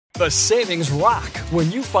The savings rock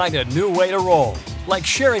when you find a new way to roll, like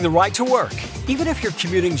sharing the ride to work. Even if you're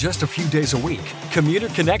commuting just a few days a week, Commuter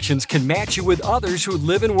Connections can match you with others who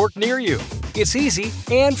live and work near you. It's easy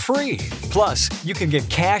and free. Plus, you can get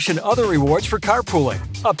cash and other rewards for carpooling,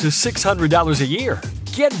 up to $600 a year.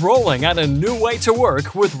 Get rolling on a new way to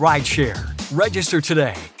work with rideshare. Register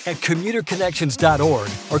today at commuterconnections.org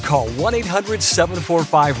or call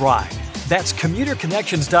 1-800-745-RIDE. That's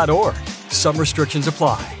commuterconnections.org. Some restrictions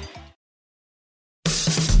apply.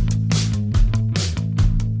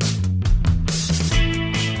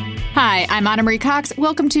 Hi, I'm Anna Marie Cox.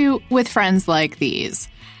 Welcome to With Friends Like These.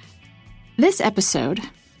 This episode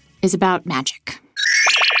is about magic.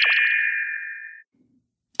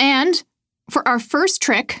 And for our first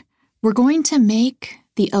trick, we're going to make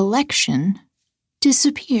the election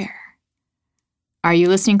disappear. Are you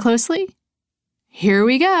listening closely? Here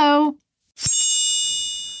we go.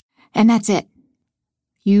 And that's it.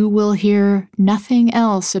 You will hear nothing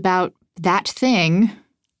else about that thing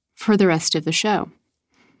for the rest of the show.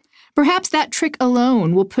 Perhaps that trick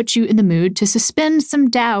alone will put you in the mood to suspend some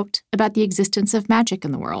doubt about the existence of magic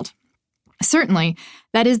in the world. Certainly,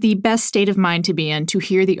 that is the best state of mind to be in to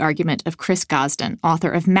hear the argument of Chris Gosden, author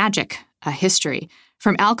of Magic, A History,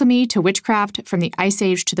 From Alchemy to Witchcraft, From the Ice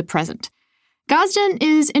Age to the Present. Gosden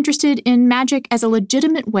is interested in magic as a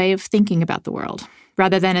legitimate way of thinking about the world,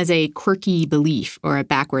 rather than as a quirky belief or a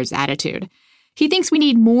backwards attitude. He thinks we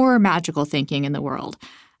need more magical thinking in the world,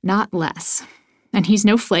 not less. And he's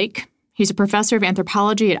no flake. He's a professor of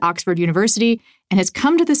anthropology at Oxford University and has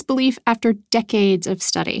come to this belief after decades of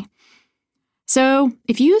study. So,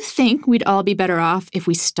 if you think we'd all be better off if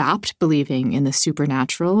we stopped believing in the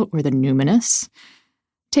supernatural or the numinous,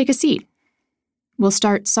 take a seat. We'll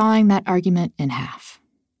start sawing that argument in half.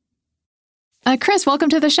 Chris, welcome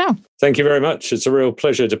to the show. Thank you very much. It's a real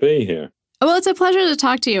pleasure to be here. Well, it's a pleasure to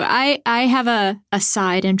talk to you. I have a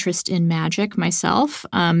side interest in magic myself,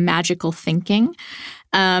 magical thinking.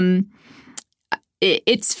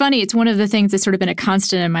 It's funny. It's one of the things that's sort of been a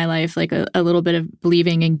constant in my life, like a little bit of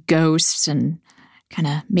believing in ghosts and kind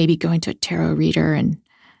of maybe going to a tarot reader. And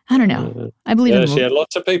I don't know. I believe in yeah,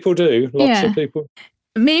 lots of people do. Lots of people.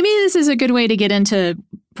 Maybe this is a good way to get into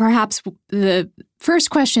perhaps the first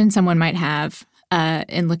question someone might have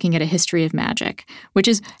in looking at a history of magic, which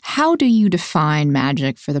is, how do you define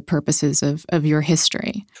magic for the purposes of your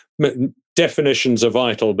history? Definitions are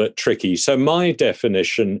vital but tricky. So my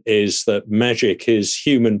definition is that magic is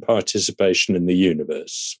human participation in the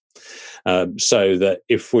universe. So that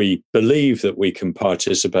if we believe that we can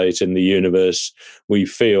participate in the universe, we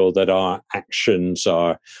feel that our actions,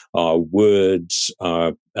 our words,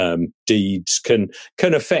 our deeds can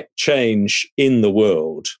affect change in the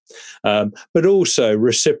world, but also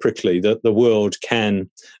reciprocally that the world can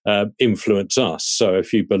influence us. So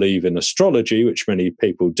if you believe in astrology, which many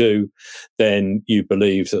people do, then you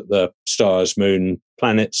believe that the stars, moon,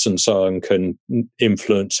 planets and so on can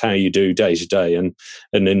influence how you do day to day and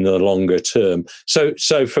in the longer term. So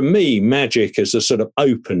for me, magic is a sort of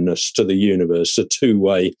openness to the universe, a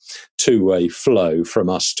two-way flow from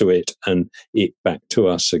us to it and it back to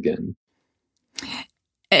us again.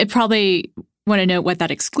 I probably want to note what that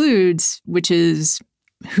excludes, which is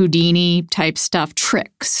Houdini type stuff,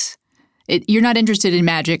 tricks. You're not interested in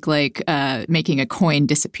magic like making a coin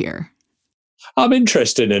disappear. I'm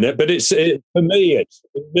interested in it, but for me,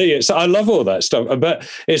 I love all that stuff, but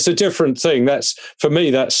it's a different thing. For me,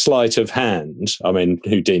 that's sleight of hand. I mean,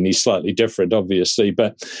 Houdini's slightly different, obviously,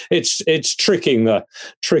 but it's tricking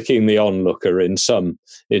the onlooker in some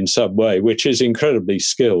way, which is incredibly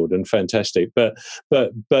skilled and fantastic. But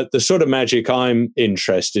the sort of magic I'm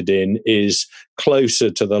interested in is closer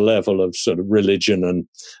to the level of sort of religion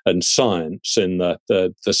and science in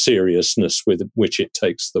the seriousness with which it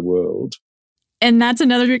takes the world. And that's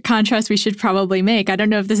another contrast we should probably make. I don't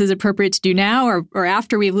know if this is appropriate to do now or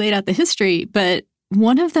after we've laid out the history, but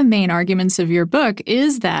one of the main arguments of your book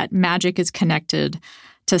is that magic is connected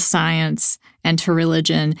to science and to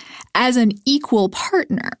religion as an equal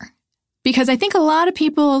partner. Because I think a lot of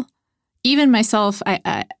people, even myself,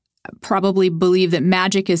 I probably believe that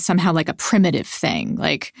magic is somehow like a primitive thing.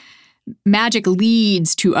 Like magic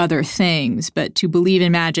leads to other things, but to believe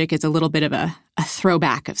in magic is a little bit of a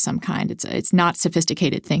throwback of some kind. It's not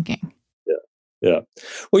sophisticated thinking. Yeah.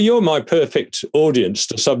 Well, you're my perfect audience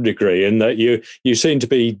to some degree in that you seem to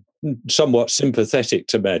be somewhat sympathetic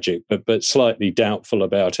to magic, but slightly doubtful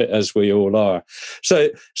about it, as we all are. So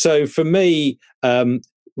for me,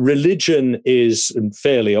 religion is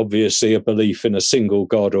fairly obviously a belief in a single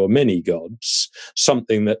God or many gods,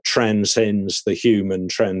 something that transcends the human,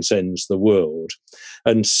 transcends the world.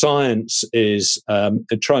 And science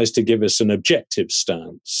it tries to give us an objective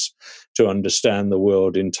stance to understand the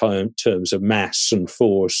world in terms of mass and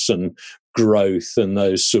force and growth and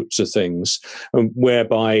those sorts of things,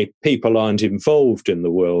 whereby people aren't involved in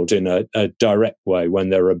the world in a direct way when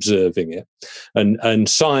they're observing it. And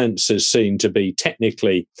science is seen to be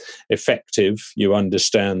technically effective. You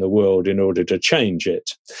understand the world in order to change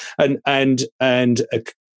it. And a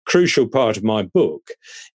crucial part of my book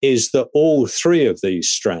is that all three of these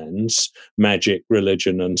strands, magic,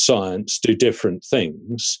 religion, and science, do different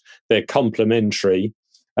things. They're complementary.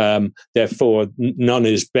 Therefore, none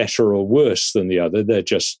is better or worse than the other. They're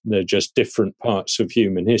just different parts of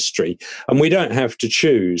human history, and we don't have to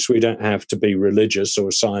choose. We don't have to be religious or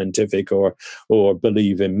scientific or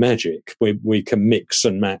believe in magic. We can mix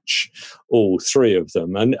and match all three of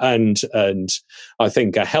them, and I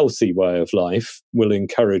think a healthy way of life will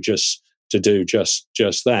encourage us to do just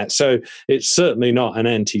that. So it's certainly not an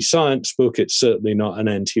anti-science book. It's certainly not an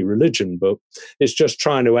anti-religion book. It's just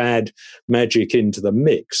trying to add magic into the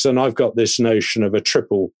mix. And I've got this notion of a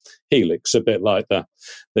triple helix, a bit like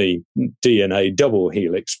the DNA double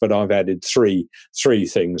helix, but I've added three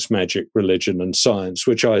things: magic, religion, and science,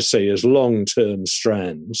 which I see as long-term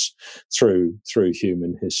strands through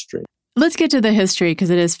human history. Let's get to the history, because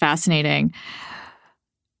it is fascinating.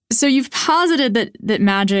 So you've posited that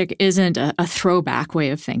magic isn't a throwback way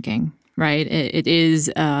of thinking, right? It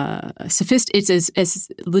is it's a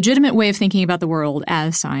legitimate way of thinking about the world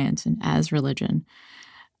as science and as religion.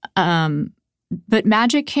 But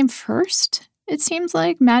magic came first. It seems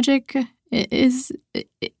like magic is,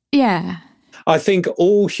 yeah. I think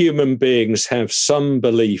all human beings have some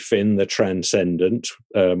belief in the transcendent,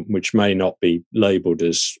 which may not be labelled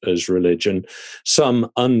as religion,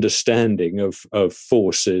 some understanding of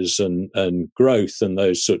forces and growth and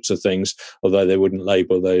those sorts of things, although they wouldn't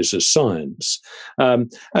label those as science.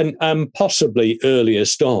 And possibly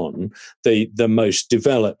earliest on, the most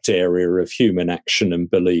developed area of human action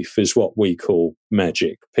and belief is what we call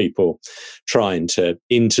magic, people trying to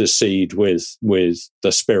intercede with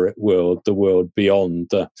the spirit world, the world beyond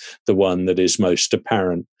the one that is most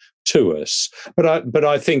apparent to us. But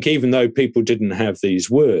I think even though people didn't have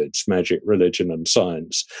these words, magic, religion, and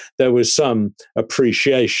science, there was some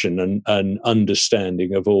appreciation and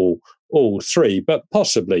understanding of all three. But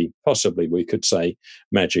possibly we could say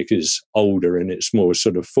magic is older in its more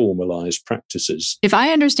sort of formalized practices. If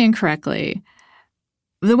I understand correctly,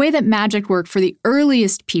 the way that magic worked for the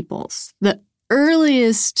earliest peoples, the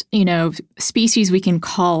earliest, species we can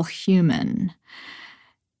call human,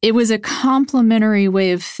 it was a complementary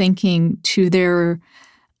way of thinking to their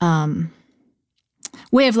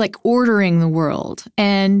way of ordering the world.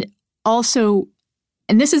 And also,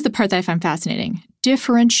 and this is the part that I find fascinating,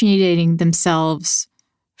 differentiating themselves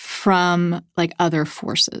from other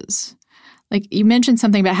forces. You mentioned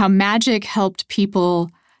something about how magic helped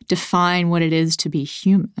people define what it is to be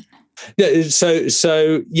human. Yeah,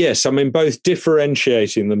 so yes, both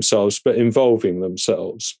differentiating themselves but involving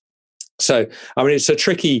themselves. So, it's a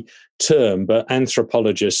tricky term, but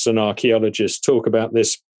anthropologists and archaeologists talk about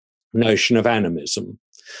this notion of animism.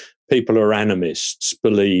 People who are animists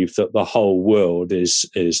believe that the whole world is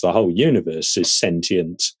the whole universe is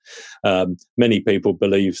sentient. Many people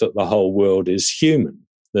believe that the whole world is human,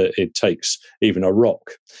 that it takes even a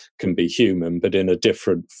rock can be human, but in a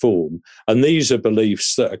different form. And these are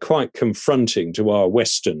beliefs that are quite confronting to our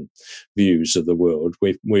Western views of the world.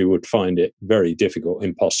 We would find it very difficult,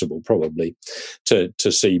 impossible probably, to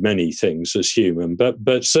see many things as human.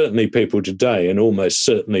 But certainly people today, and almost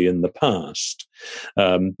certainly in the past,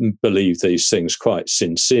 believe these things quite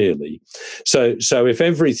sincerely. So if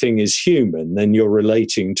everything is human, then you're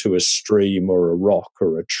relating to a stream or a rock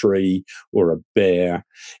or a tree or a bear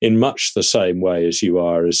in much the same way as you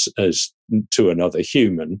are as to another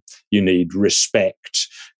human. You need respect,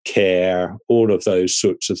 care, all of those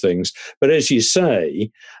sorts of things. But as you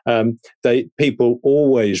say, people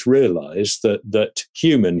always realised that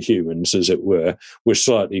humans, as it were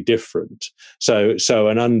slightly different. So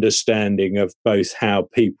an understanding of both how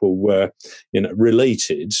people were,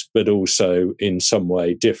 related, but also in some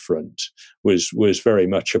way different, was very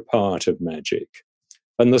much a part of magic.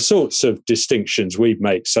 And the sorts of distinctions we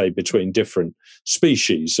make, say, between different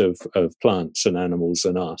species of plants and animals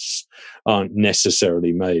and us aren't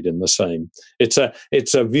necessarily made in the same. It's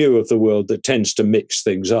a view of the world that tends to mix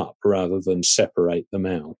things up rather than separate them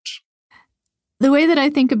out. The way that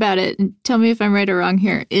I think about it, and tell me if I'm right or wrong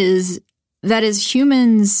here, is that as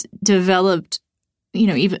humans developed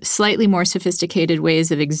even slightly more sophisticated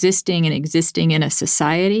ways of existing and existing in a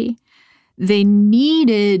society, they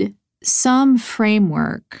needed some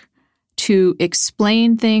framework to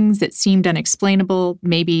explain things that seemed unexplainable,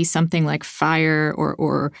 maybe something like fire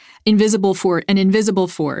or an invisible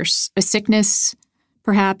force, a sickness,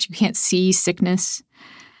 perhaps. You can't see sickness.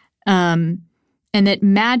 And that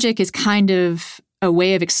magic is kind of a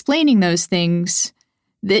way of explaining those things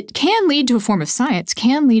that can lead to a form of science,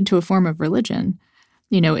 can lead to a form of religion.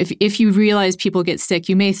 If you realize people get sick,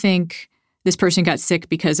 you may think this person got sick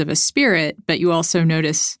because of a spirit, but you also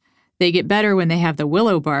notice they get better when they have the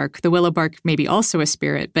willow bark. The willow bark may be also a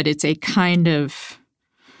spirit, but it's it's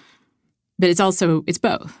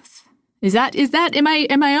both. Am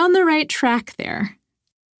I on the right track there?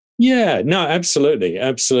 Yeah, no, absolutely.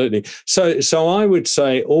 So I would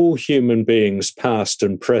say all human beings, past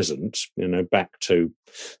and present, back to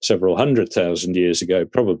several 100,000 years ago,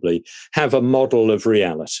 probably have a model of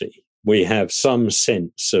reality. We have some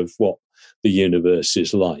sense of what the universe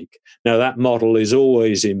is like. Now, that model is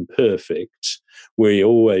always imperfect. We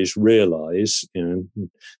always realize,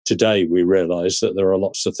 today we realize that there are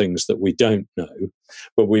lots of things that we don't know,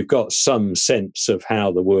 but we've got some sense of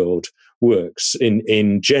how the world works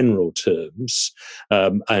in general terms,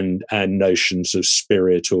 and notions of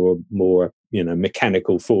spirit or more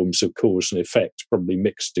mechanical forms of cause and effect probably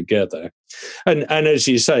mixed together. And as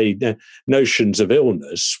you say, notions of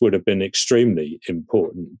illness would have been extremely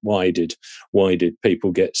important. Why did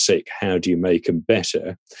people get sick? How do you make them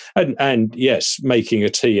better? And yes, making a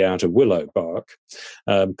tea out of willow bark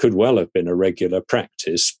could well have been a regular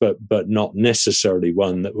practice, but not necessarily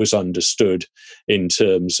one that was understood in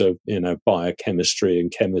terms of biochemistry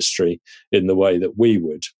and chemistry in the way that we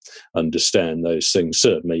would understand those things.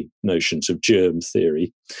 Certainly, notions of germ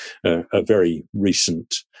theory are very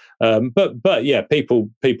recent. But yeah, people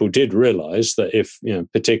did realize that if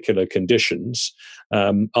particular conditions,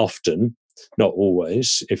 often, not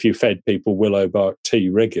always, if you fed people willow bark tea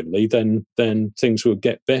regularly, then things would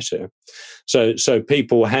get better. So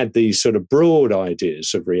people had these sort of broad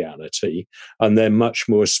ideas of reality, and then much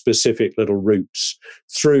more specific little routes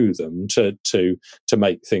through them to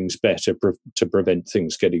make things better, to prevent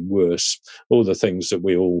things getting worse. All the things that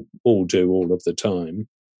we all do all of the time.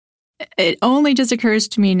 It only just occurs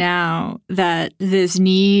to me now that this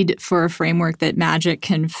need for a framework that magic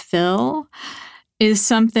can fill is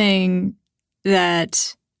something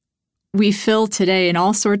that we fill today in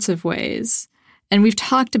all sorts of ways. And we've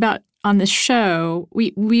talked about on the show,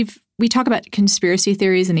 we talk about conspiracy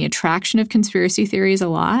theories and the attraction of conspiracy theories a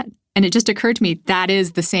lot. And it just occurred to me that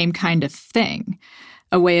is the same kind of thing,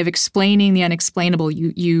 a way of explaining the unexplainable.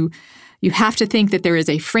 You have to think that there is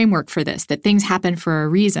a framework for this, that things happen for a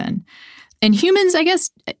reason. And humans,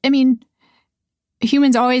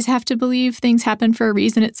 humans always have to believe things happen for a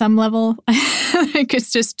reason at some level.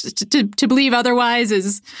 It's just to believe otherwise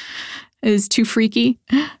is too freaky.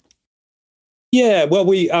 Yeah, well,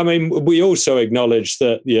 we also acknowledge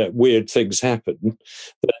that weird things happen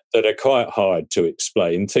that are quite hard to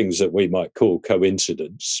explain, things that we might call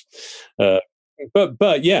coincidence.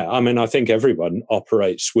 But yeah, I think everyone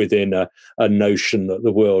operates within a notion that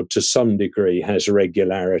the world to some degree has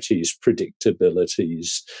regularities,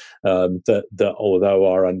 predictabilities, that although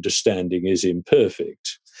our understanding is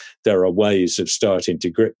imperfect, there are ways of starting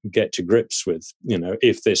to get to grips with,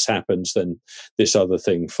 if this happens, then this other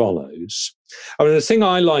thing follows. The thing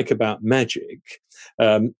I like about magic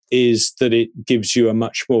is that it gives you a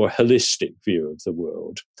much more holistic view of the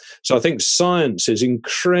world. So I think science is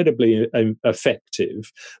incredibly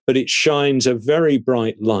effective, but it shines a very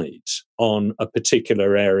bright light on a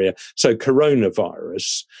particular area. So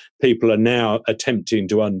coronavirus, people are now attempting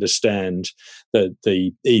to understand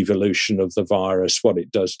the evolution of the virus, what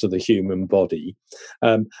it does to the human body.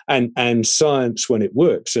 And science, when it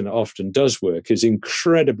works, and it often does work, is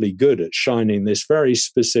incredibly good at shining this very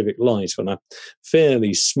specific light on a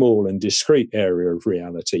fairly small and discrete area of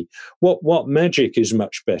reality. What magic is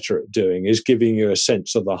much better at doing is giving you a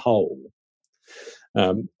sense of the whole.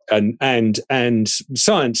 And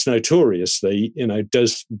science notoriously,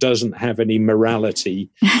 doesn't have any morality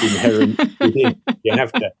inherent within. You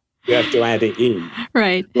have to add it in,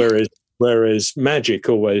 right? Whereas magic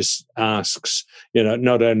always asks,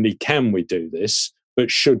 not only can we do this, but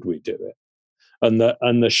should we do it? And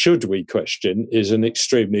the should we question is an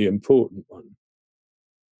extremely important one.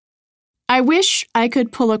 I wish I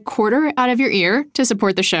could pull a quarter out of your ear to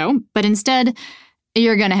support the show, but instead,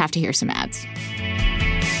 you're going to have to hear some ads.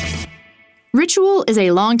 Ritual is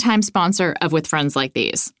a longtime sponsor of With Friends Like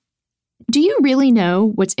These. Do you really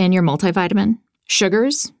know what's in your multivitamin?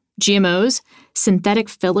 Sugars? GMOs, synthetic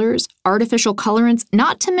fillers, artificial colorants,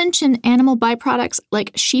 not to mention animal byproducts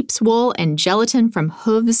like sheep's wool and gelatin from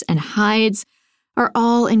hooves and hides, are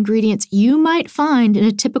all ingredients you might find in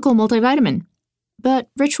a typical multivitamin. But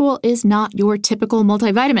Ritual is not your typical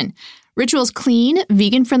multivitamin. Ritual's clean,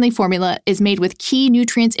 vegan-friendly formula is made with key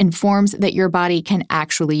nutrients in forms that your body can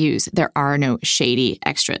actually use. There are no shady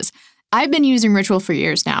extras. I've been using Ritual for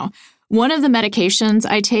years now. One of the medications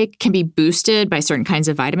I take can be boosted by certain kinds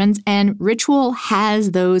of vitamins, and Ritual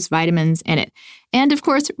has those vitamins in it. And of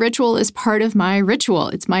course, Ritual is part of my ritual.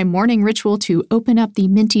 It's my morning ritual to open up the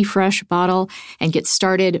minty fresh bottle and get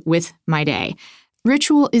started with my day.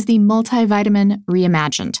 Ritual is the multivitamin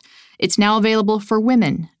reimagined. It's now available for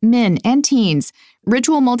women, men, and teens.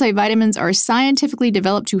 Ritual multivitamins are scientifically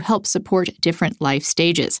developed to help support different life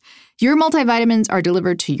stages. Your multivitamins are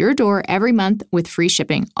delivered to your door every month with free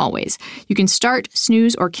shipping always. You can start,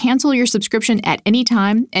 snooze, or cancel your subscription at any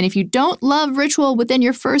time, and if you don't love Ritual within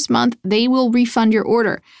your first month, they will refund your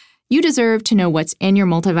order. You deserve to know what's in your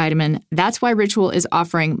multivitamin. That's why Ritual is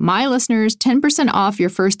offering my listeners 10% off your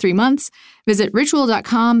first 3 months. Visit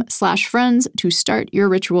ritual.com/friends to start your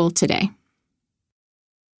ritual today.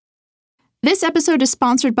 This episode is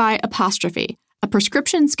sponsored by Apostrophe, a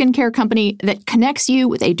prescription skincare company that connects you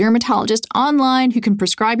with a dermatologist online who can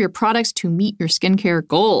prescribe your products to meet your skincare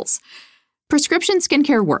goals. Prescription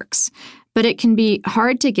skincare works, but it can be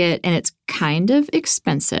hard to get and it's kind of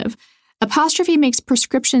expensive. Apostrophe makes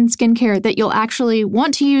prescription skincare that you'll actually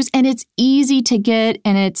want to use, and it's easy to get,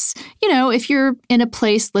 and it's, if you're in a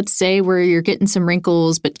place, let's say, where you're getting some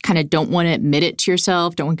wrinkles but kind of don't want to admit it to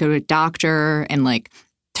yourself, don't want to go to a doctor and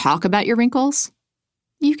talk about your wrinkles,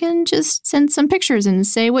 you can just send some pictures and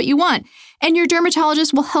say what you want, and your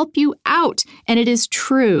dermatologist will help you out. And it is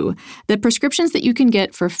true. The prescriptions that you can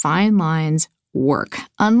get for fine lines work.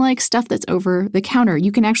 Unlike stuff that's over the counter,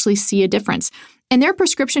 you can actually see a difference. And their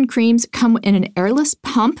prescription creams come in an airless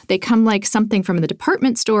pump. They come like something from the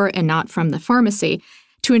department store and not from the pharmacy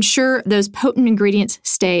to ensure those potent ingredients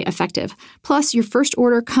stay effective. Plus, your first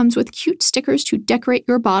order comes with cute stickers to decorate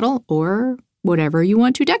your bottle or whatever you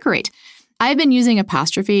want to decorate. I've been using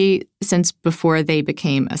Apostrophe since before they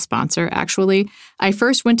became a sponsor, actually. I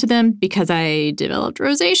first went to them because I developed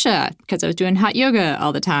rosacea, because I was doing hot yoga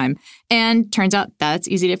all the time. And turns out that's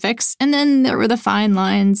easy to fix. And then there were the fine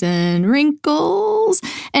lines and wrinkles.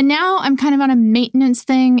 And now I'm kind of on a maintenance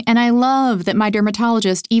thing. And I love that my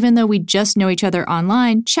dermatologist, even though we just know each other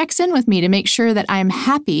online, checks in with me to make sure that I'm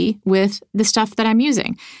happy with the stuff that I'm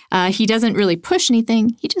using. He doesn't really push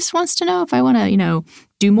anything. He just wants to know if I want to,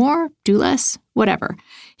 do more, do less, whatever.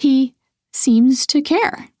 He seems to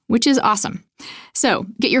care, which is awesome. So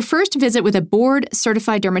get your first visit with a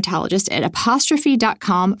board-certified dermatologist at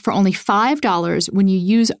apostrophe.com for only $5 when you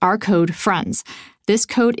use our code FRIENDS. This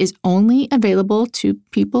code is only available to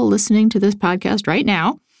people listening to this podcast right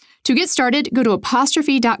now. To get started, go to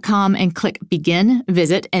apostrophe.com and click Begin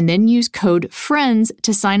Visit, and then use code FRIENDS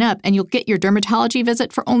to sign up, and you'll get your dermatology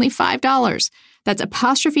visit for only $5. That's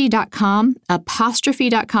apostrophe.com,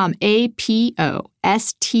 apostrophe.com, and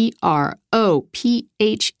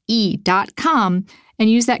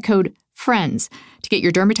use that code FRIENDS to get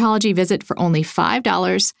your dermatology visit for only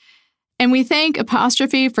 $5. And we thank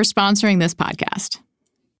Apostrophe for sponsoring this podcast.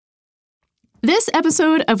 This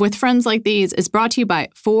episode of With Friends Like These is brought to you by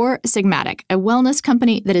Four Sigmatic, a wellness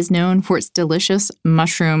company that is known for its delicious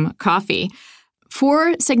mushroom coffee.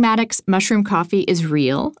 Four Sigmatic's mushroom coffee is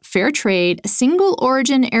real, fair trade,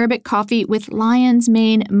 single-origin Arabic coffee with lion's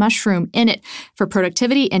mane mushroom in it for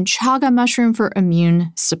productivity and chaga mushroom for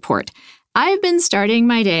immune support. I've been starting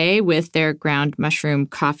my day with their ground mushroom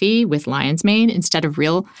coffee with lion's mane instead of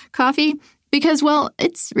real coffee because,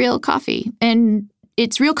 it's real coffee, and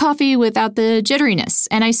it's real coffee without the jitteriness.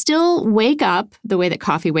 And I still wake up the way that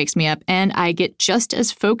coffee wakes me up, and I get just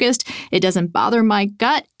as focused. It doesn't bother my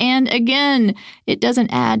gut. And again, it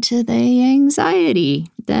doesn't add to the anxiety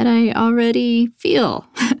that I already feel.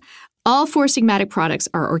 All Four Sigmatic products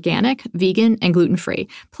are organic, vegan, and gluten-free.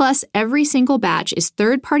 Plus, every single batch is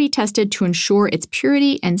third-party tested to ensure its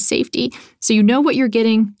purity and safety, so you know what you're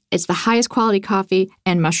getting. It's the highest quality coffee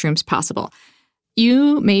and mushrooms possible.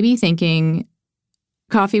 You may be thinking,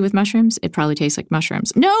 coffee with mushrooms? It probably tastes like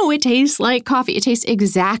mushrooms. No, it tastes like coffee. It tastes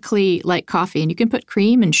exactly like coffee, and you can put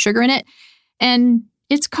cream and sugar in it, and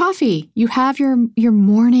it's coffee. You have your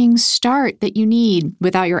morning start that you need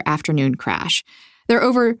without your afternoon crash. There are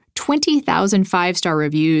over 20,000 five-star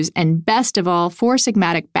reviews, and best of all, Four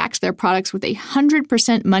Sigmatic backs their products with a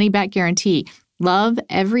 100% money-back guarantee. Love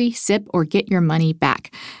every sip or get your money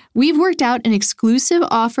back. We've worked out an exclusive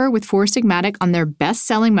offer with Four Sigmatic on their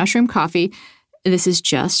best-selling mushroom coffee. This is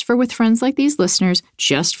just for With Friends Like These listeners,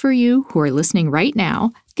 just for you who are listening right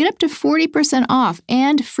now. Get up to 40% off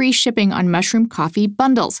and free shipping on mushroom coffee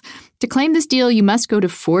bundles. To claim this deal, you must go to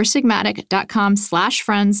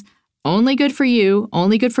foursigmatic.com/friends. Only good for you,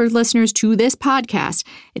 only good for listeners to this podcast.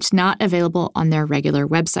 It's not available on their regular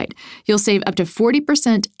website. You'll save up to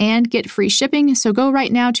 40% and get free shipping. So go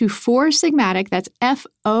right now to Foursigmatic, that's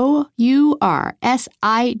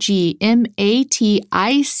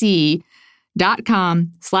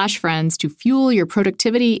FOURSIGMATIC.com/friends to fuel your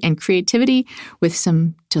productivity and creativity with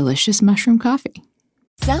some delicious mushroom coffee.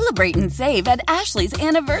 Celebrate and save at Ashley's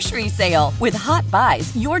Anniversary Sale. With Hot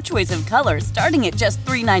Buys, your choice of colors starting at just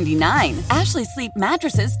 $3.99. Ashley Sleep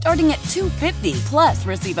mattresses starting at $2.50. Plus,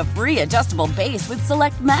 receive a free adjustable base with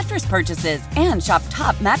select mattress purchases. And shop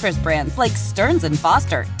top mattress brands like Stearns &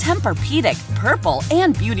 Foster, Tempur-Pedic, Purple,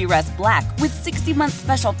 and Beautyrest Black with 60-month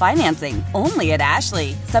special financing. Only at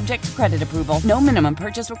Ashley. Subject to credit approval. No minimum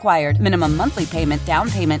purchase required. Minimum monthly payment,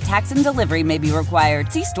 down payment, tax, and delivery may be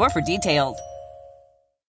required. See store for details.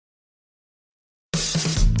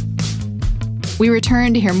 We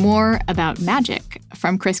return to hear more about magic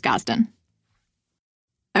from Chris Gosden.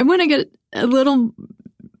 I want to get a little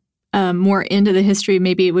more into the history.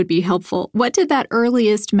 Maybe it would be helpful. What did that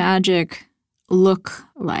earliest magic look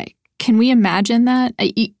like? Can we imagine that?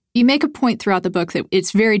 You make a point throughout the book that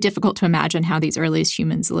it's very difficult to imagine how these earliest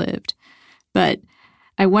humans lived. But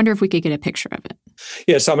I wonder if we could get a picture of it.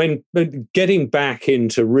 Yes, I mean, getting back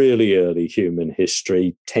into really early human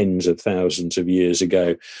history, tens of thousands of years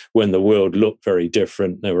ago, when the world looked very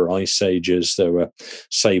different, there were ice ages, there were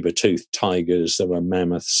saber-toothed tigers, there were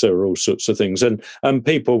mammoths, there were all sorts of things. And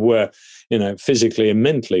people were, physically and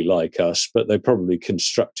mentally like us, but they probably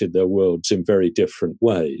constructed their worlds in very different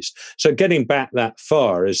ways. So getting back that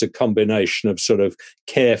far is a combination of sort of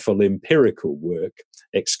careful empirical work,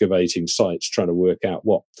 excavating sites, trying to work out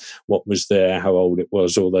what was there, how old it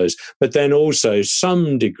was, all those, but then also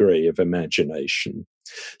some degree of imagination.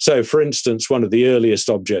 So, for instance, one of the earliest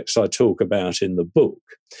objects I talk about in the book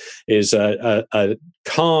is a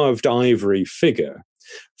carved ivory figure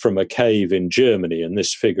from a cave in Germany, and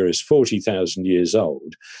this figure is 40,000 years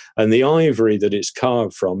old. And the ivory that it's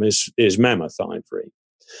carved from is mammoth ivory.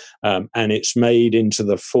 And it's made into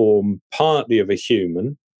the form partly of a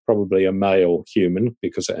human, probably a male human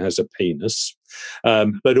because it has a penis,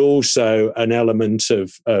 but also an element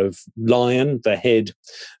of lion. The head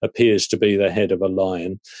appears to be the head of a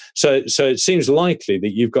lion. So it seems likely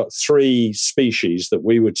that you've got three species that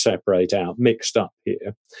we would separate out mixed up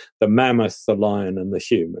here: the mammoth, the lion, and the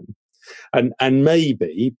human. And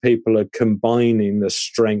maybe people are combining the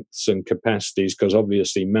strengths and capacities, because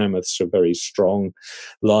obviously mammoths are very strong,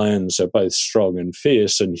 lions are both strong and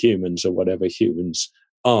fierce, and humans are whatever humans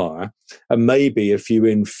are. And maybe if you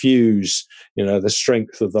infuse, the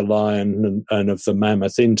strength of the lion and of the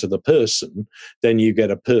mammoth into the person, then you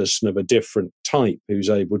get a person of a different type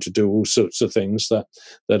who's able to do all sorts of things that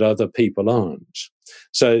other people aren't.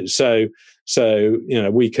 So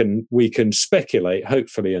we can speculate,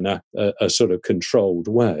 hopefully in a sort of controlled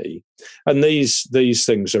way. And these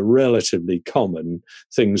things are relatively common,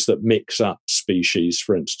 things that mix up species,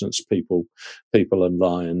 for instance, people and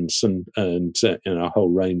lions, and a whole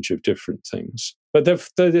range of different things. But they're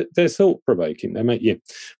thought-provoking. They make you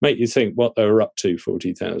think what they were up to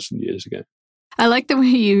 40,000 years ago. I like the way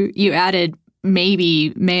you added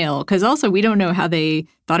maybe male, because also we don't know how they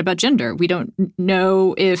thought about gender. We don't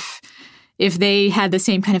know if they had the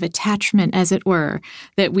same kind of attachment, as it were,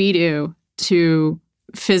 that we do to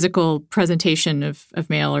physical presentation of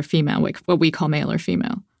male or female, like what we call male or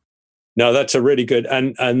female. No, that's a really good,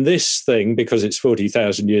 and this thing, because it's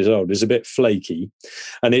 40,000 years old, is a bit flaky,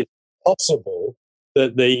 and it's possible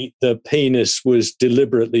that the penis was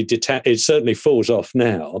deliberately detached. It certainly falls off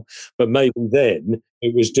now, but maybe then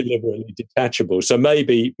it was deliberately detachable. So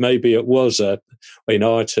maybe it was in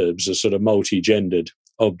our terms, a sort of multi-gendered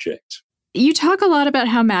object. You talk a lot about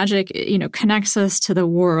how magic, connects us to the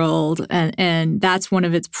world, and that's one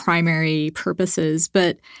of its primary purposes.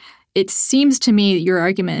 But it seems to me that your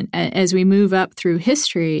argument, as we move up through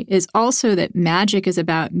history, is also that magic is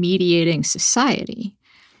about mediating society.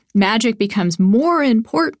 Magic becomes more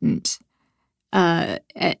important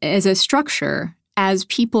as a structure as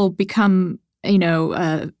people become,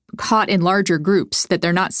 caught in larger groups, that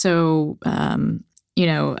they're not so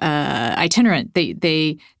itinerant.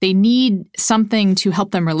 They need something to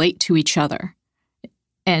help them relate to each other.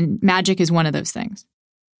 And magic is one of those things.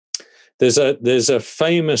 There's a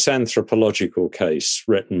famous anthropological case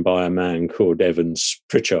written by a man called Evans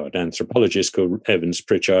Pritchard, anthropologist called Evans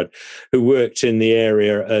Pritchard, who worked in the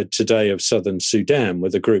area today of southern Sudan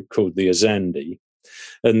with a group called the Azandi.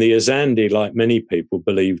 And the Azandi, like many people,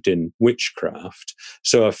 believed in witchcraft.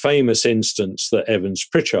 So a famous instance that Evans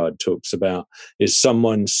Pritchard talks about is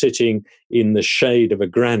someone sitting in the shade of a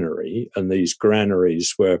granary, and these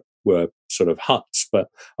granaries were sort of huts, but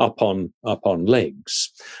up on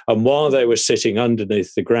legs. And while they were sitting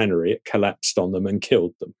underneath the granary, it collapsed on them and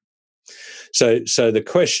killed them. So the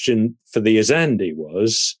question for the Azandi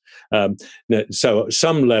was, so at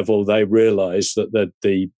some level they realized that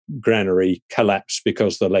the granary collapsed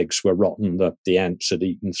because the legs were rotten, the ants had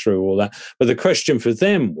eaten through all that. But the question for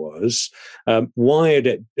them was, why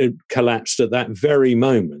had it collapsed at that very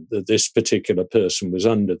moment that this particular person was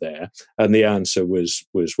under there? And the answer was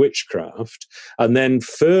witchcraft. And then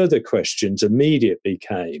further questions immediately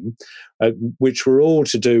came, which were all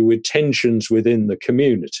to do with tensions within the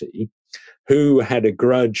community. Who had a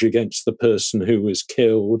grudge against the person who was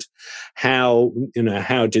killed? How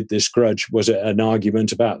did this grudge? Was it an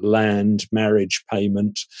argument about land, marriage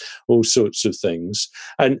payment, all sorts of things?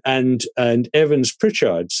 And Evans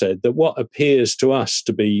Pritchard said that what appears to us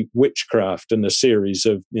to be witchcraft and a series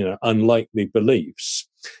of unlikely beliefs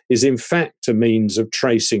is in fact a means of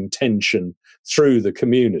tracing tension through the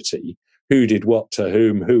community. Who did what to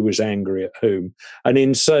whom, who was angry at whom. And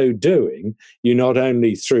in so doing, you not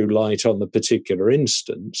only threw light on the particular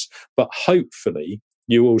instance, but hopefully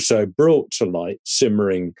you also brought to light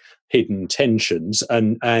simmering hidden tensions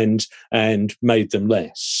and made them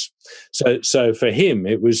less. So for him,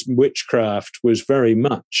 witchcraft was very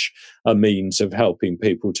much a means of helping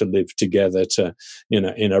people to live together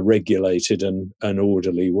in a regulated and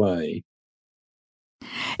orderly way.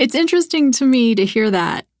 It's interesting to me to hear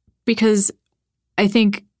that, because I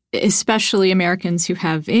think especially Americans who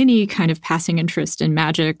have any kind of passing interest in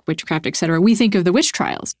magic, witchcraft, etc., we think of the witch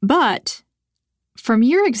trials. But from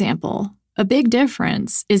your example, a big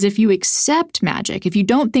difference is if you accept magic, if you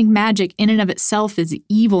don't think magic in and of itself is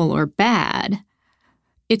evil or bad,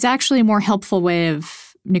 it's actually a more helpful way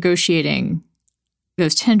of negotiating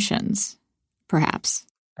those tensions, perhaps.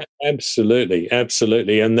 Absolutely.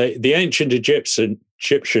 And the ancient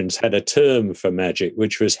Egyptians had a term for magic,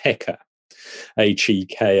 which was Heka.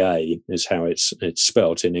 Heka is how it's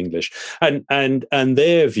spelt in English. And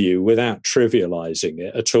their view, without trivializing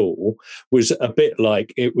it at all, was a bit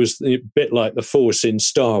like the Force in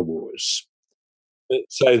Star Wars.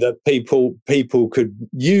 So that people could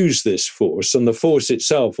use this force, and the force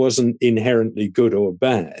itself wasn't inherently good or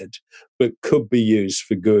bad, but could be used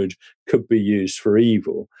for good, could be used for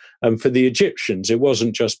evil. And for the Egyptians, it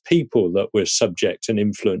wasn't just people that were subject and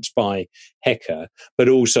influenced by Heka, but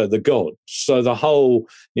also the gods. So the whole,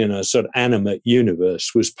 sort of animate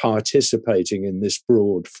universe was participating in this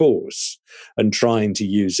broad force and trying to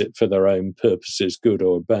use it for their own purposes, good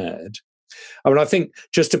or bad. I think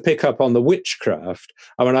just to pick up on the witchcraft,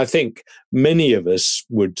 I think many of us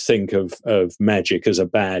would think of magic as a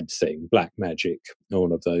bad thing, black magic,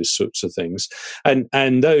 all of those sorts of things. And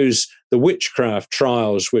the witchcraft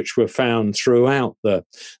trials which were found throughout the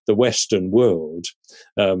Western world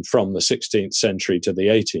from the 16th century to the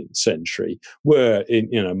 18th century were,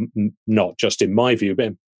 not just in my view,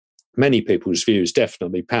 but many people's views,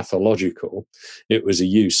 definitely pathological. It was a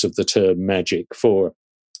use of the term magic for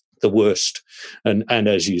the worst and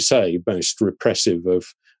as you say, most repressive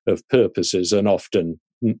of purposes, and often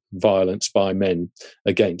violence by men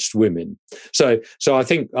against women. So I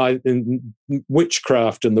think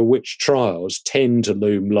witchcraft and the witch trials tend to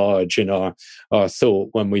loom large in our thought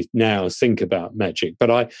when we now think about magic.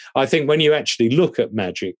 But I think when you actually look at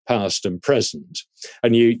magic, past and present,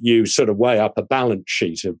 and you sort of weigh up a balance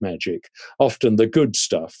sheet of magic, often the good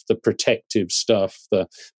stuff, the protective stuff, the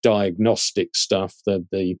diagnostic stuff,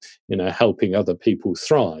 the helping other people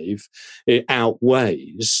thrive, it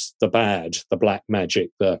outweighs the bad, the black magic,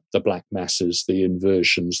 the black masses, the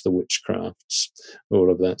inversions, the witchcrafts,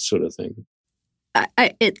 all of that sort of thing.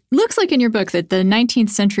 It looks like in your book that the 19th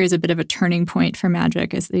century is a bit of a turning point for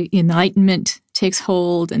magic as the Enlightenment takes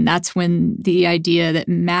hold, and that's when the idea that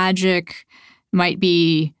magic might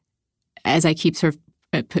be, as I keep sort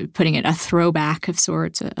of putting it, a throwback of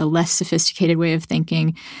sorts, a less sophisticated way of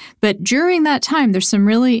thinking. But during that time, there's some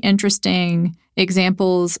really interesting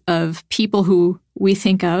examples of people who we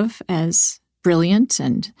think of as brilliant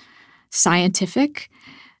and scientific,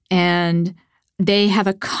 and they have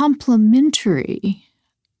a complementary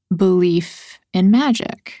belief in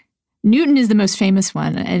magic. Newton is the most famous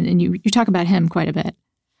one, and you talk about him quite a bit.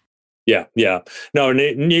 Yeah. No,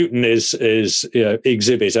 Newton is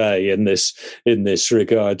Exhibit A in this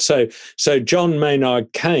regard. So John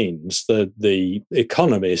Maynard Keynes, the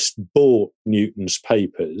economist, bought Newton's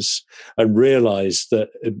papers and realised that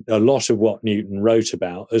a lot of what Newton wrote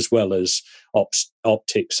about, as well as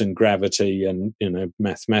optics and gravity and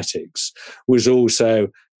mathematics, was also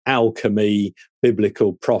alchemy,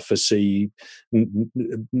 biblical prophecy,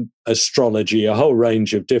 astrology, a whole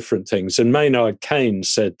range of different things. And Maynard Keynes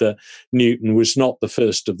said that Newton was not the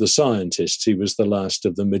first of the scientists, he was the last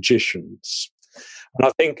of the magicians. And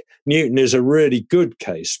I think Newton is a really good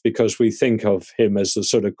case because we think of him as the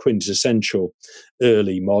sort of quintessential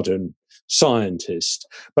early modern scientist.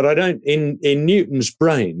 But in Newton's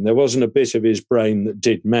brain, there wasn't a bit of his brain that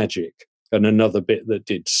did magic and another bit that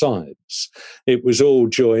did science. It was all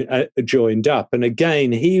joined up. And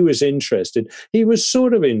again, he was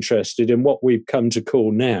sort of interested in what we've come to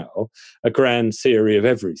call now a grand theory of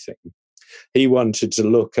everything. He wanted to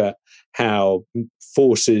look at how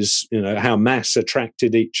forces, how mass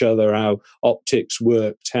attracted each other, how optics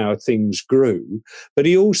worked, how things grew. But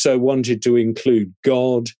he also wanted to include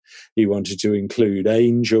God. He wanted to include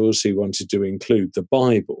angels. He wanted to include the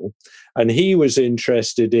Bible. And he was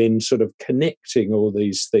interested in sort of connecting all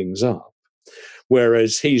these things up.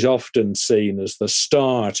 Whereas he's often seen as the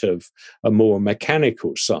start of a more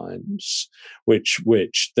mechanical science,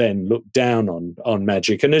 which then looked down on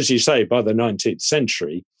magic. And as you say, by the 19th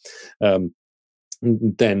century,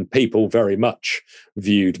 then people very much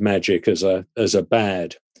viewed magic as a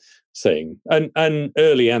bad thing. And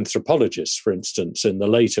early anthropologists, for instance, in the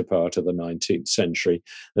later part of the 19th century,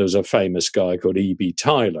 there was a famous guy called E.B.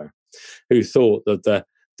 Tylor, who thought that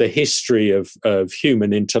the history of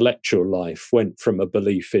human intellectual life went from a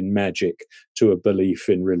belief in magic to a belief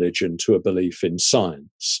in religion to a belief in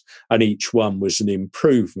science. And each one was an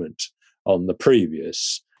improvement on the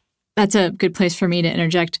previous. That's a good place for me to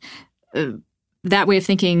interject. That way of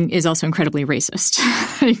thinking is also incredibly racist.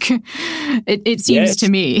 It seems to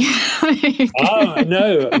me.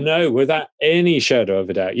 No, without any shadow of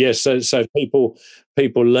a doubt. Yes, so people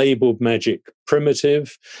labeled magic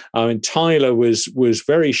primitive. Tylor was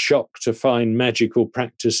very shocked to find magical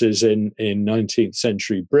practices in 19th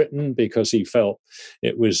century Britain because he felt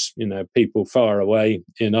it was, people far away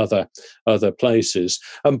in other places.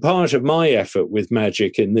 And part of my effort with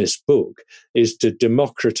magic in this book is to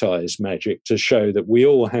democratize magic, to show that we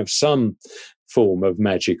all have some form of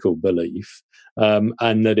magical belief.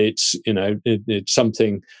 And that it's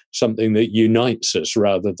something that unites us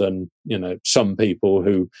rather than some people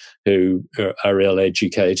who are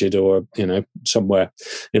ill-educated or somewhere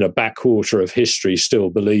in a backwater of history still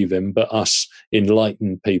believe in, but us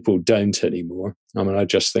enlightened people don't anymore. I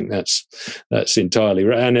just think that's entirely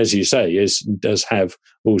right. And as you say, does have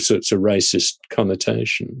all sorts of racist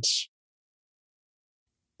connotations.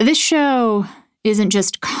 This show isn't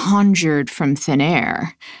just conjured from thin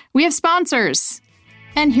air. We have sponsors,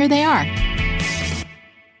 and here they are.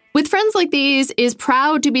 With Friends Like These is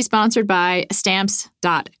proud to be sponsored by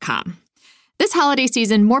Stamps.com. This holiday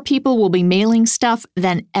season, more people will be mailing stuff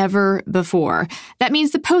than ever before. That means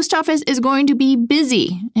the post office is going to be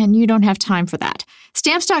busy, and you don't have time for that.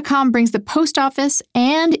 Stamps.com brings the post office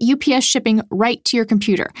and UPS shipping right to your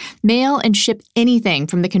computer. Mail and ship anything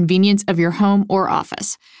from the convenience of your home or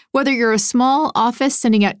office. Whether you're a small office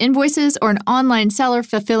sending out invoices or an online seller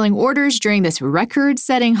fulfilling orders during this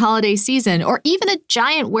record-setting holiday season, or even a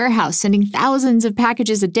giant warehouse sending thousands of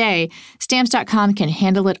packages a day, Stamps.com can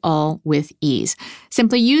handle it all with ease.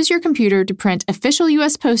 Simply use your computer to print official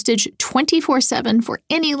U.S. postage 24/7 for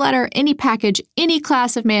any letter, any package, any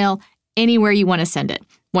class of mail, anywhere you want to send it.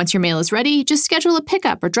 Once your mail is ready, just schedule a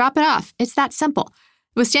pickup or drop it off. It's that simple.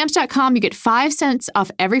 With Stamps.com, you get 5 cents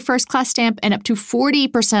off every first-class stamp and up to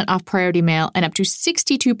 40% off priority mail and up to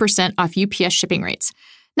 62% off UPS shipping rates.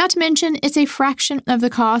 Not to mention, it's a fraction of the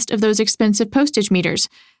cost of those expensive postage meters.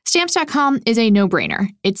 Stamps.com is a no-brainer.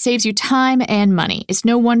 It saves you time and money. It's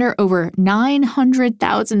no wonder over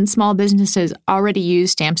 900,000 small businesses already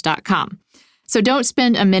use Stamps.com. So don't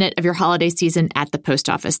spend a minute of your holiday season at the post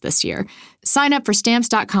office this year. Sign up for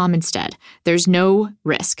Stamps.com instead. There's no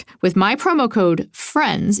risk. With my promo code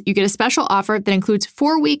FRIENDS, you get a special offer that includes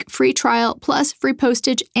 4-week free trial plus free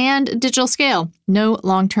postage and digital scale. No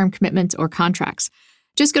long-term commitments or contracts.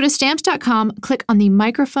 Just go to Stamps.com, click on the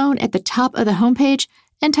microphone at the top of the homepage,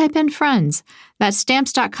 and type in FRIENDS. That's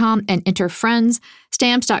Stamps.com and enter FRIENDS.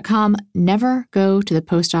 Stamps.com. Never go to the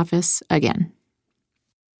post office again.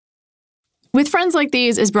 With Friends Like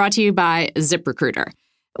These is brought to you by ZipRecruiter.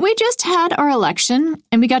 We just had our election,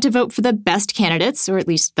 and we got to vote for the best candidates, or at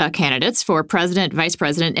least the candidates, for president, vice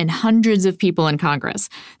president, and hundreds of people in Congress.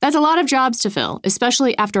 That's a lot of jobs to fill,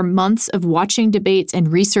 especially after months of watching debates and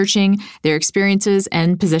researching their experiences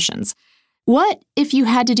and positions. What if you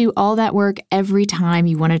had to do all that work every time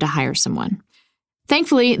you wanted to hire someone?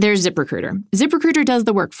 Thankfully, there's ZipRecruiter. ZipRecruiter does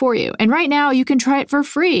the work for you. And right now, you can try it for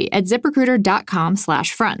free at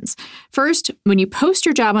ZipRecruiter.com/friends. First, when you post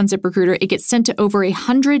your job on ZipRecruiter, it gets sent to over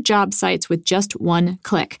 100 job sites with just one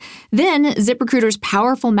click. Then, ZipRecruiter's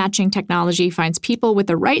powerful matching technology finds people with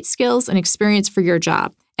the right skills and experience for your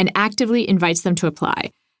job and actively invites them to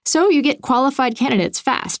apply. So you get qualified candidates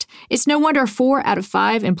fast. It's no wonder 4 out of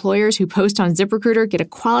 5 employers who post on ZipRecruiter get a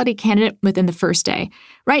quality candidate within the first day.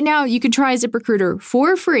 Right now, you can try ZipRecruiter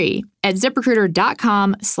for free at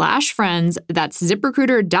ZipRecruiter.com/friends. That's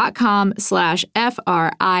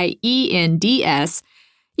ZipRecruiter.com/FRIENDS.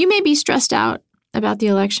 You may be stressed out about the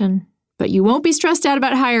election, but you won't be stressed out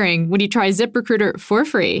about hiring when you try ZipRecruiter for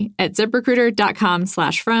free at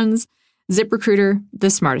ZipRecruiter.com/friends. ZipRecruiter, the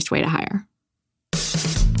smartest way to hire.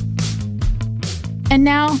 And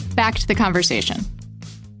now, back to the conversation.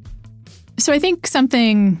 So I think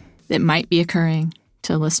something that might be occurring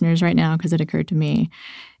to listeners right now, because it occurred to me,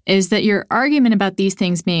 is that your argument about these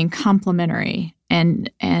things being complementary and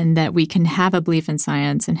that we can have a belief in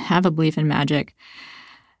science and have a belief in magic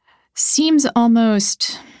seems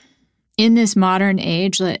almost in this modern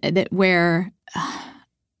age that where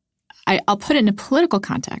I'll put it in a political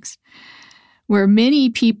context, where many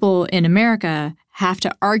people in America have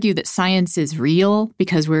to argue that science is real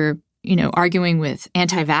because we're, arguing with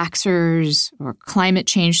anti-vaxxers or climate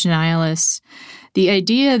change denialists. The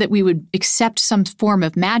idea that we would accept some form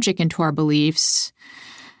of magic into our beliefs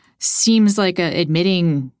seems like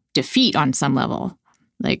admitting defeat on some level.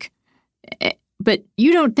 But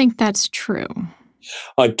you don't think that's true.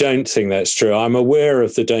 I don't think that's true. I'm aware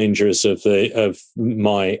of the dangers of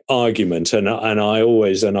my argument, and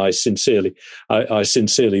I sincerely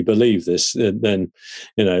believe this. Then,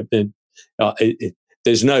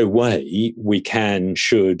 there's no way we can,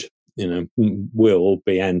 should, will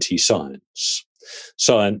be anti-science.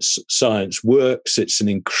 Science works. It's an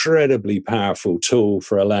incredibly powerful tool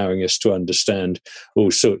for allowing us to understand all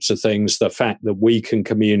sorts of things. The fact that we can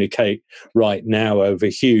communicate right now over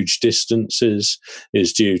huge distances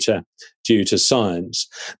is due to science.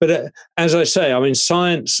 But as I say,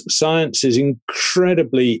 science is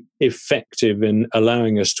incredibly effective in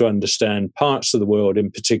allowing us to understand parts of the world in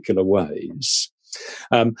particular ways.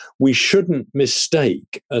 We shouldn't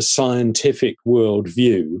mistake a scientific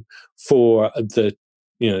worldview for the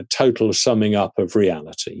total summing up of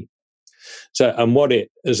reality. So, and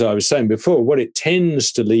as I was saying before, what it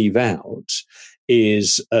tends to leave out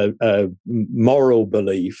is a moral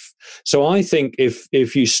belief. So I think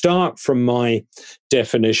if you start from my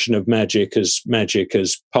definition of magic as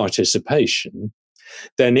participation,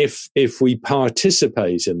 then if we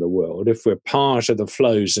participate in the world, if we're part of the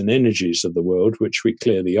flows and energies of the world, which we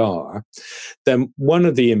clearly are, then one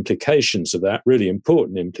of the implications of that, really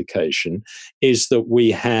important implication, is that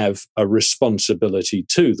we have a responsibility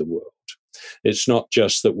to the world. It's not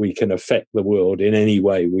just that we can affect the world in any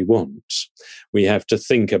way we want. We have to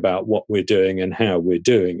think about what we're doing and how we're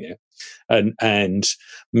doing it. And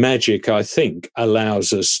magic, I think,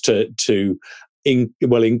 allows us to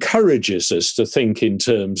encourages us to think in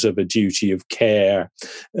terms of a duty of care,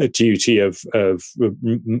 a duty of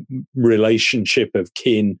relationship of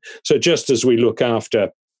kin. So just as we look after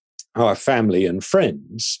our family and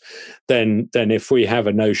friends, then if we have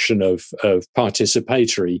a notion of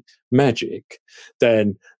participatory magic,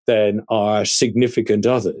 then our significant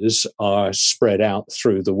others are spread out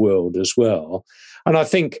through the world as well. And I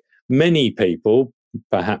think many people,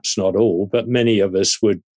 perhaps not all, but many of us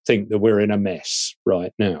would think that we're in a mess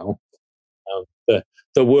right now.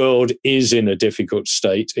 The world is in a difficult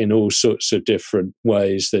state in all sorts of different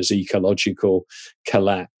ways. There's ecological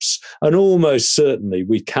collapse, and almost certainly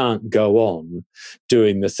we can't go on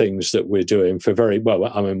doing the things that we're doing for very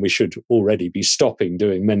well. We should already be stopping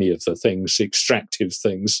doing many of the things, extractive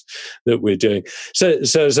things that we're doing. So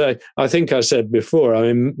as I think I said before,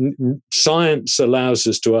 science allows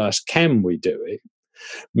us to ask, can we do it?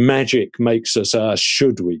 Magic makes us ask,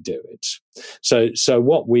 should we do it? So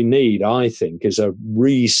what we need, I think, is a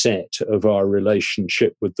reset of our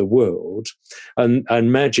relationship with the world. And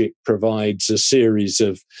magic provides a series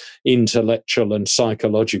of intellectual and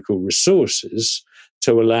psychological resources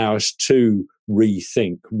to allow us to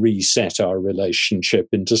reset our relationship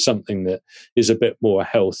into something that is a bit more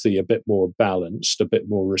healthy, a bit more balanced, a bit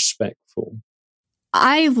more respectful.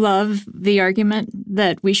 I love the argument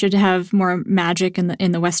that we should have more magic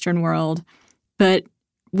in the Western world, but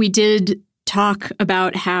we did talk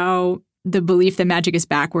about how the belief that magic is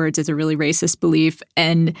backwards is a really racist belief,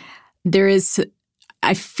 and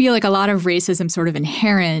I feel like a lot of racism sort of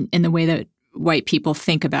inherent in the way that white people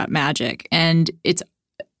think about magic, and it's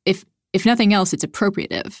if nothing else, it's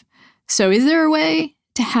appropriative. So, is there a way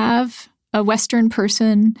to have a Western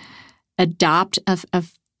person adopt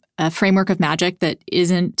a framework of magic that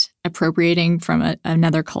isn't appropriating from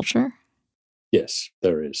another culture? Yes,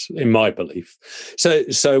 there is, in my belief.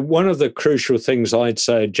 So one of the crucial things I'd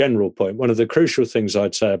say, a general point, one of the crucial things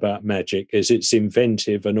I'd say about magic is it's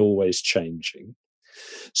inventive and always changing.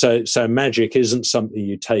 So magic isn't something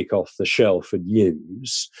you take off the shelf and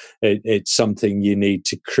use. It's something you need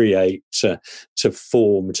to create, to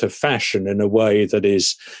form, to fashion in a way that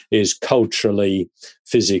is culturally,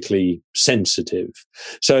 physically sensitive.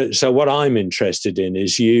 So what I'm interested in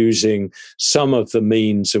is using some of the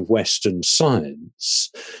means of Western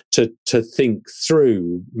science to think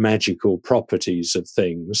through magical properties of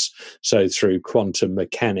things. So through quantum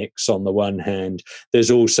mechanics on the one hand,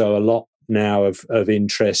 there's also a lot now of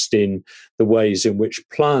interest in the ways in which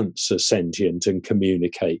plants are sentient and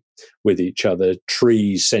communicate with each other.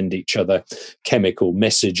 Trees send each other chemical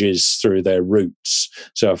messages through their roots.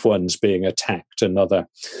 So if one's being attacked, another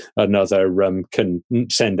can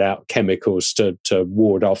send out chemicals to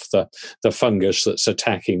ward off the fungus that's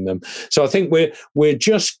attacking them. So I think we're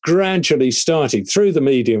just gradually starting through the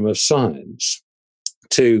medium of science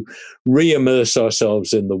to re-immerse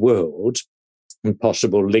ourselves in the world and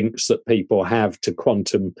possible links that people have to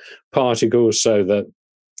quantum particles, so that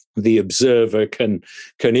the observer can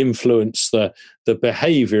influence the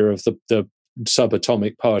behavior of the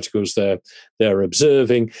subatomic particles they're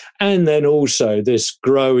observing, and then also this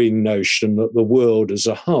growing notion that the world as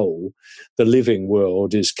a whole, the living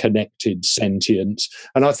world, is connected, sentient.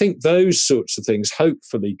 And I think those sorts of things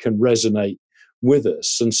hopefully can resonate with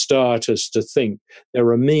us and start us to think there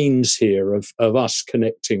are means here of us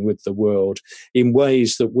connecting with the world in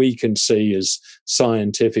ways that we can see as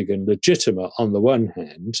scientific and legitimate on the one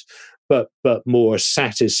hand, but more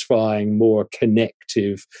satisfying, more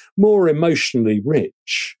connective, more emotionally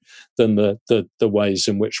rich than the ways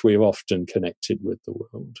in which we've often connected with the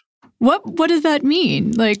world. What does that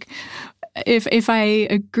mean? Like, if I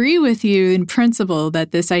agree with you in principle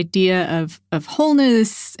that this idea of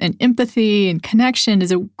wholeness and empathy and connection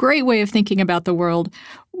is a great way of thinking about the world,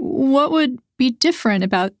 what would be different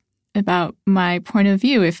about my point of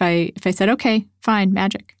view if I said, okay, fine,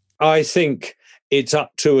 magic? I think it's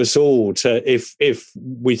up to us all to, if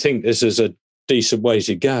we think this is a decent way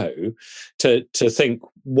to go, to think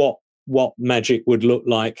what magic would look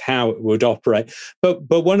like, how it would operate. But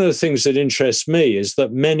one of the things that interests me is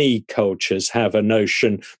that many cultures have a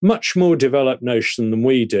notion, much more developed notion than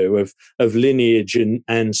we do, of lineage and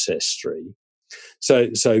ancestry.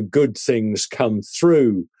 So good things come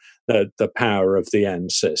through the power of the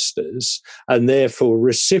ancestors, and therefore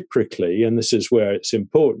reciprocally, and this is where it's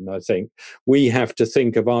important, I think, we have to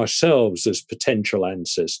think of ourselves as potential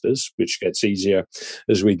ancestors, which gets easier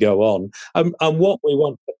as we go on, and what we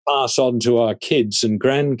want to pass on to our kids and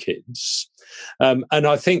grandkids. And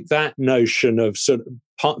I think that notion of sort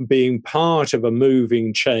of being part of a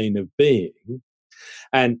moving chain of being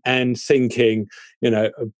and thinking,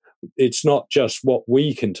 it's not just what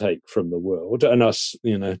we can take from the world and us,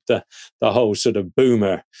 the whole sort of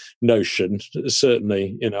boomer notion.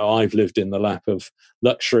 Certainly, I've lived in the lap of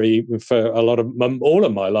luxury for all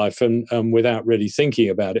of my life and without really thinking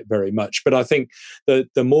about it very much. But I think that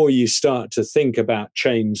the more you start to think about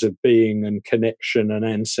chains of being and connection and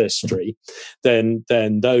ancestry, then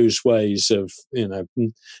those ways of,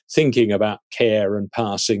 thinking about care and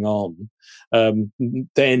passing on,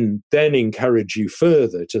 then encourage you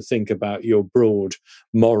further to think about your broad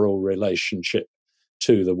moral relationship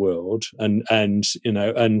to the world and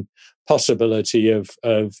possibility of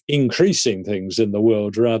increasing things in the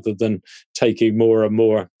world rather than taking more and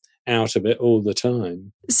more out of it all the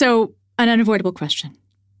time. So, an unavoidable question,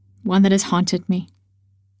 one that has haunted me.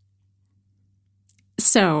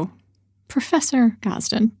 So, Professor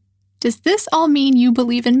Gosden, does this all mean you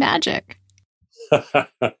believe in magic?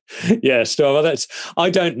 Yes, well, I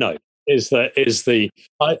don't know.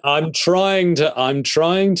 I'm trying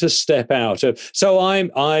to step out of. So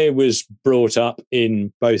I was brought up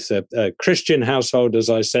in both a Christian household, as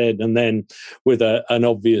I said, and then with an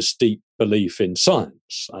obvious deep belief in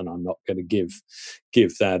science, and I'm not going to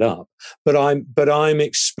give that up. But I'm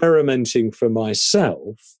experimenting for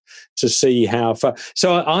myself to see how far.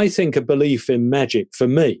 So I think a belief in magic for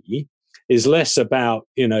me is less about,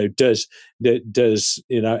 does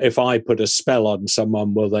if I put a spell on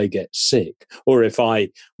someone, will they get sick? Or if I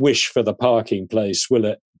wish for the parking place, will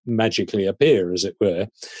it magically appear, as it were?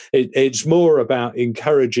 It's more about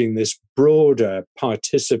encouraging this broader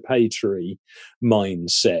participatory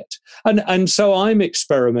mindset. And so I'm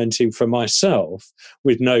experimenting for myself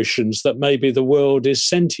with notions that maybe the world is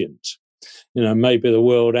sentient. Maybe the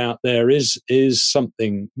world out there is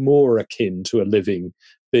something more akin to a living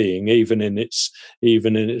being, even in its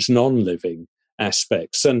non-living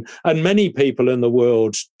aspects. And many people in the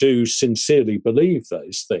world do sincerely believe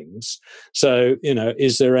those things. So,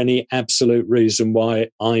 is there any absolute reason why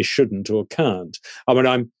I shouldn't or can't? I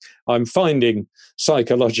mean, I'm finding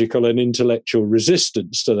psychological and intellectual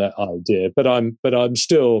resistance to that idea, but I'm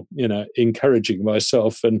still, encouraging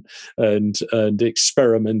myself and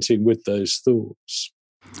experimenting with those thoughts.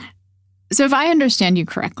 So if I understand you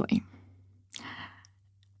correctly,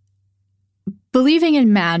 believing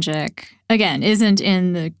in magic, again, isn't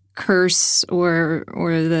in the curse or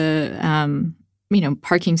the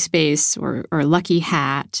parking space or lucky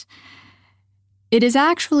hat. It is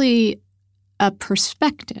actually a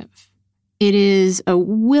perspective. It is a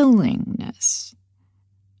willingness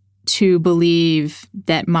to believe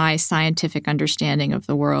that my scientific understanding of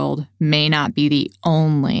the world may not be the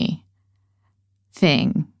only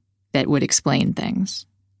thing that would explain things.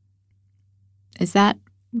 Is that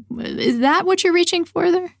what you're reaching for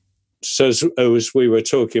there? So as we were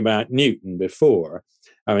talking about Newton before,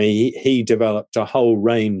 I mean, he developed a whole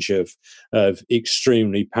range of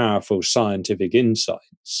extremely powerful scientific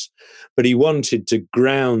insights, but he wanted to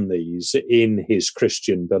ground these in his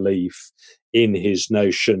Christian belief, in his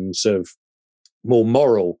notions of more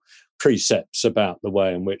moral precepts about the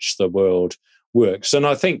way in which the world works. And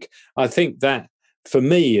I think that, for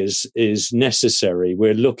me, is necessary.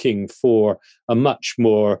 We're looking for a much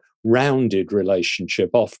more rounded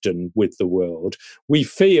relationship often with the world. We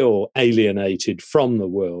feel alienated from the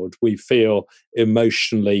world. We feel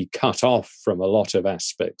emotionally cut off from a lot of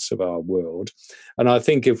aspects of our world. And I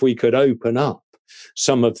think if we could open up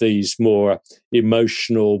some of these more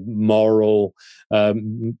emotional, moral,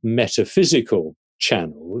 metaphysical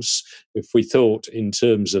channels, if we thought in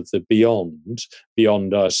terms of the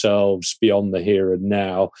beyond ourselves, beyond the here and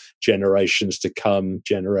now, generations to come,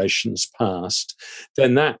 generations past,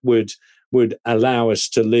 then that would allow us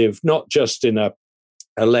to live not just in a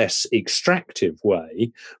less extractive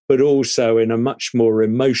way, but also in a much more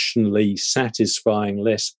emotionally satisfying,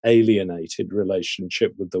 less alienated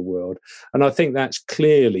relationship with the world. And I think that's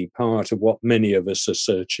clearly part of what many of us are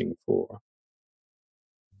searching for.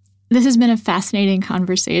 This has been a fascinating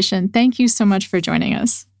conversation. Thank you so much for joining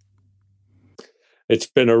us. It's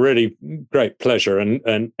been a really great pleasure,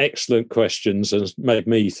 and excellent questions has made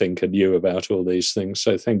me think anew about all these things.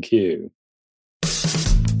 So thank you.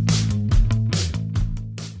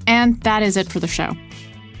 And that is it for the show.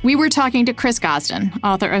 We were talking to Chris Gosden,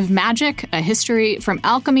 author of Magic, A History from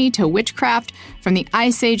Alchemy to Witchcraft, from the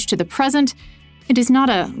Ice Age to the Present. It is not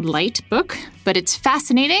a light book, but it's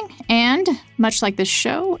fascinating, and, much like this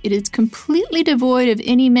show, it is completely devoid of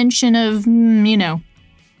any mention of,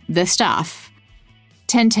 the stuff.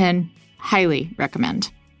 10/10, highly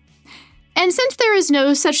recommend. And since there is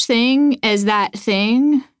no such thing as that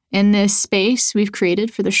thing in this space we've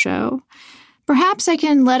created for the show, perhaps I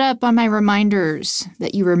can let up on my reminders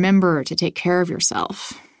that you remember to take care of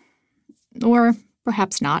yourself. Or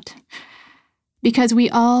perhaps not. Because we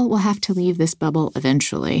all will have to leave this bubble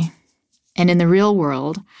eventually. And in the real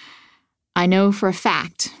world, I know for a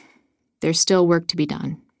fact there's still work to be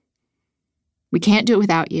done. We can't do it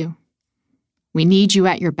without you. We need you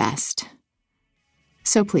at your best.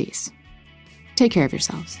 So please, take care of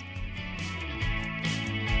yourselves.